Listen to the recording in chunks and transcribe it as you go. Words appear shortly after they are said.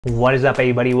What is up,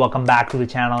 everybody? Welcome back to the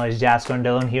channel. It's Jasper and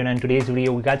Dhillon here, and in today's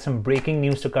video we got some breaking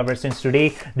news to cover. Since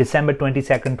today, December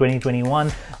 22nd,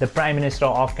 2021, the Prime Minister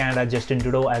of Canada Justin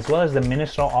Trudeau as well as the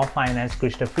Minister of Finance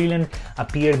C.Freeland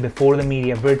appeared before the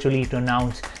media virtually to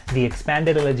announce the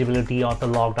expanded eligibility of the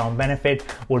lockdown benefit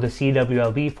or the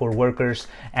CWLB for workers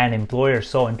and employers.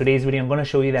 So in today's video I'm going to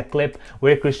show you that clip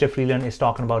where C.Freeland is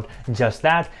talking about just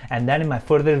that, and then in my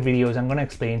further videos I'm going to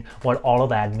explain what all of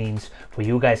that means for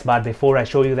you guys. But before I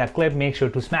show you that clip, make sure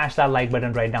to smash that like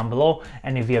button right down below,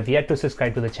 and if you have yet to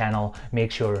subscribe to the channel,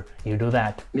 make sure you do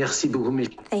that. Merci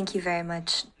beaucoup. Thank you very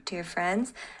much, dear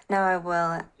friends. Now I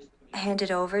will hand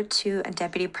it over to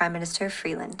Deputy Prime Minister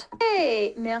Freeland.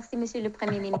 Hey, merci, Monsieur le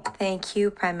Premier Ministre. Thank you,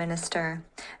 Prime Minister.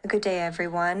 Good day,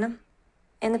 everyone.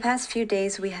 In the past few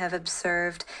days, we have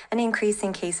observed an increase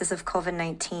in cases of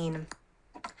COVID-19.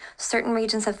 Certain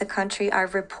regions of the country are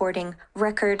reporting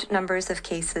record numbers of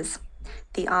cases.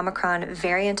 The Omicron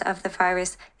variant of the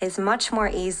virus is much more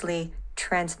easily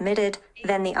transmitted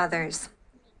than the others.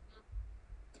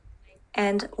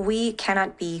 And we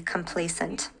cannot be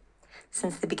complacent.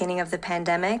 Since the beginning of the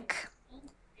pandemic,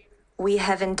 we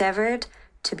have endeavored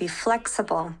to be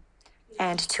flexible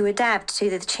and to adapt to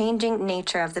the changing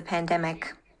nature of the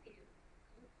pandemic.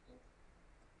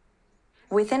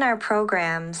 Within our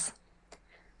programs,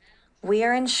 we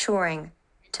are ensuring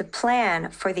to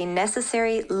plan for the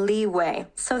necessary leeway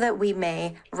so that we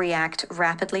may react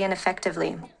rapidly and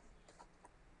effectively.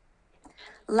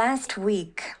 Last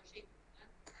week,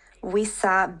 we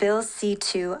saw Bill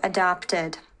C2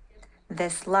 adopted.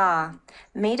 This law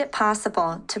made it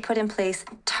possible to put in place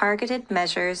targeted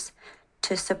measures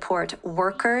to support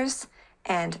workers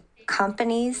and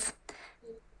companies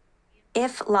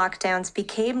if lockdowns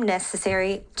became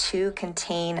necessary to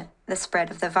contain the spread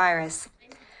of the virus.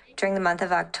 During the month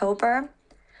of October,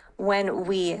 when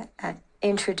we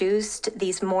introduced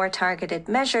these more targeted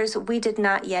measures, we did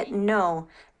not yet know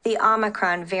the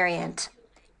Omicron variant,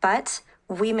 but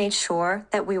we made sure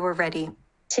that we were ready.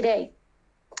 Today,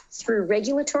 through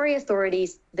regulatory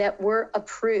authorities that were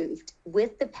approved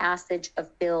with the passage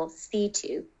of Bill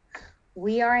C2,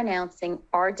 we are announcing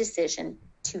our decision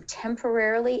to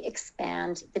temporarily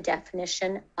expand the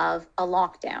definition of a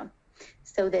lockdown,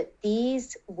 so that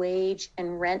these wage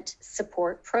and rent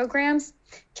support programs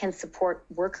can support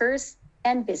workers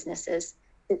and businesses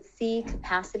that see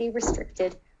capacity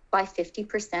restricted by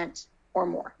 50% or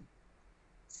more.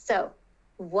 So,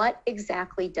 what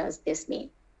exactly does this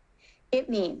mean? It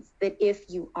means that if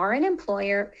you are an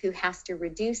employer who has to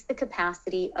reduce the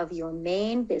capacity of your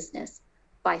main business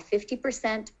by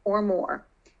 50% or more,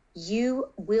 you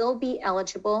will be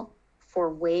eligible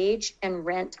for wage and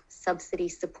rent subsidy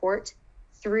support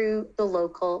through the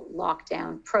local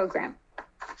lockdown program.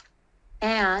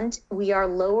 And we are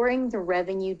lowering the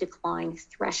revenue decline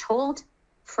threshold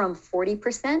from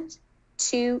 40%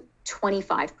 to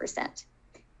 25%.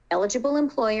 Eligible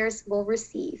employers will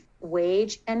receive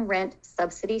wage and rent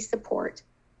subsidy support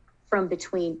from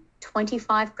between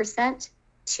 25%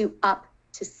 to up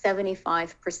to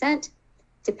 75%,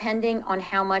 depending on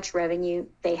how much revenue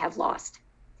they have lost.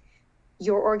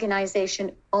 Your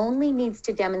organization only needs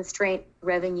to demonstrate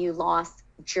revenue loss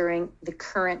during the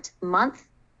current month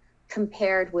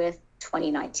compared with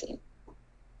 2019.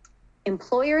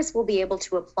 Employers will be able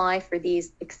to apply for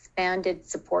these expanded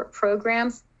support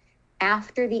programs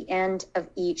after the end of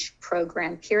each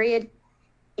program period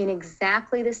in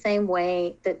exactly the same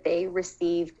way that they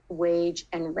received wage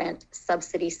and rent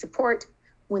subsidy support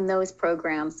when those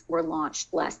programs were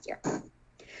launched last year.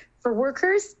 For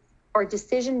workers, our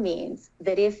decision means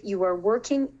that if you are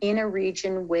working in a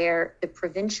region where the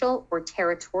provincial or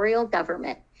territorial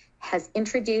government has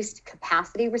introduced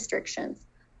capacity restrictions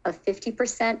of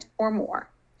 50% or more,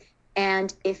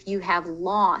 and if you have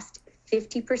lost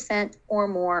 50% or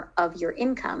more of your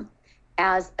income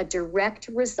as a direct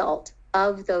result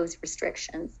of those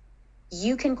restrictions,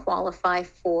 you can qualify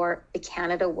for the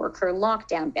Canada Worker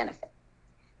Lockdown Benefit.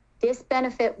 This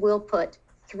benefit will put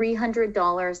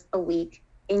 $300 a week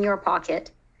in your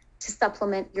pocket to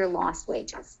supplement your lost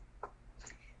wages.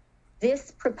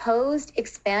 This proposed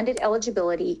expanded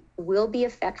eligibility will be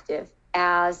effective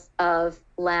as of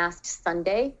last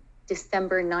Sunday,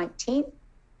 December 19th,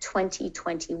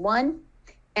 2021,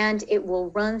 and it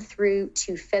will run through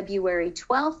to February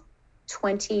 12th,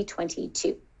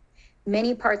 2022.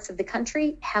 Many parts of the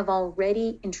country have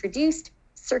already introduced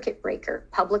circuit breaker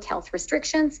public health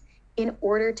restrictions in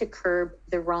order to curb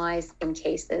the rise in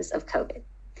cases of COVID.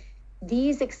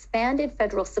 These expanded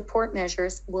federal support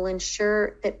measures will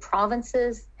ensure that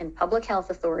provinces and public health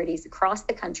authorities across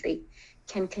the country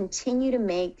can continue to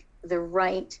make the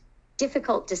right,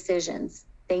 difficult decisions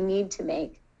they need to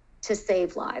make to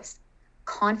save lives,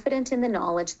 confident in the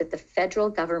knowledge that the federal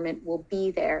government will be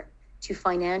there to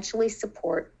financially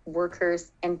support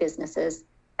workers and businesses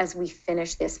as we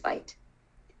finish this fight.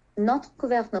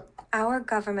 Our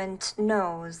government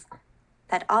knows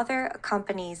that other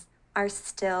companies are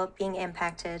still being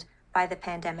impacted by the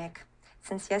pandemic.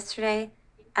 Since yesterday,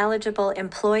 eligible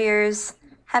employers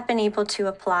have been able to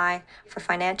apply for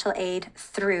financial aid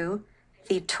through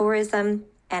the Tourism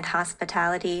and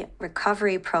Hospitality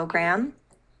Recovery Program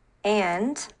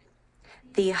and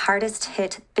the Hardest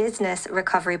Hit Business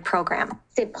Recovery Program.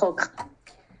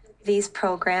 These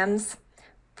programs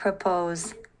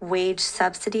propose wage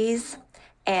subsidies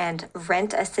and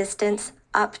rent assistance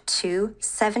up to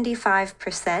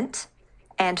 75%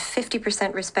 and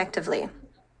 50% respectively.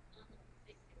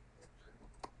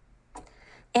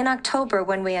 In October,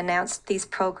 when we announced these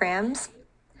programs,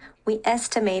 we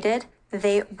estimated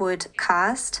they would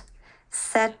cost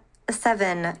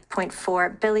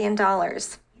 $7.4 billion.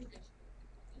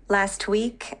 Last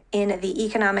week, in the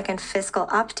Economic and Fiscal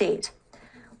Update,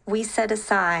 we set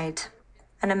aside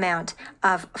an amount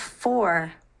of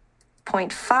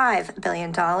 $4.5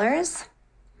 billion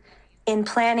in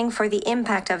planning for the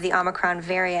impact of the Omicron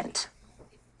variant.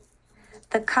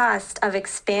 The cost of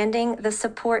expanding the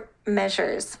support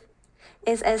measures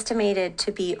is estimated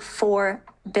to be $4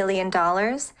 billion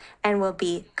and will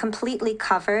be completely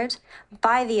covered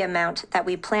by the amount that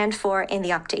we planned for in the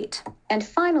update. And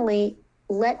finally,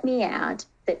 let me add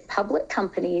that public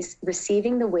companies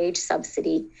receiving the wage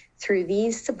subsidy through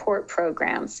these support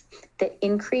programs that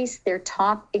increase their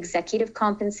top executive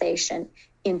compensation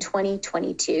in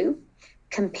 2022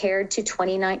 compared to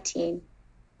 2019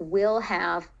 will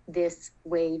have this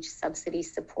wage subsidy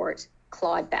support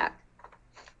clawed back.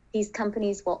 These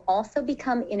companies will also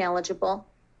become ineligible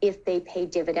if they pay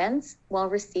dividends while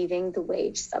receiving the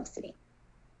wage subsidy.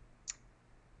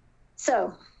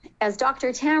 So, as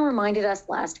Dr. Tam reminded us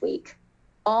last week,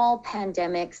 all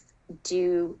pandemics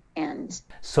do end.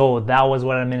 So that was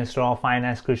what our Minister of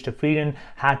Finance, C.Freeland,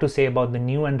 had to say about the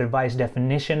new and revised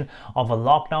definition of a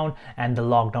lockdown and the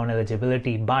lockdown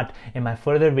eligibility. But in my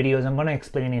further videos, I'm going to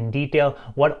explain in detail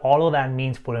what all of that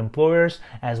means for employers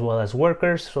as well as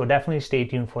workers. So definitely stay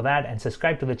tuned for that and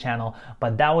subscribe to the channel.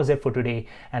 But that was it for today,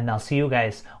 and I'll see you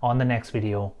guys on the next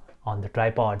video on the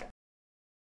tripod.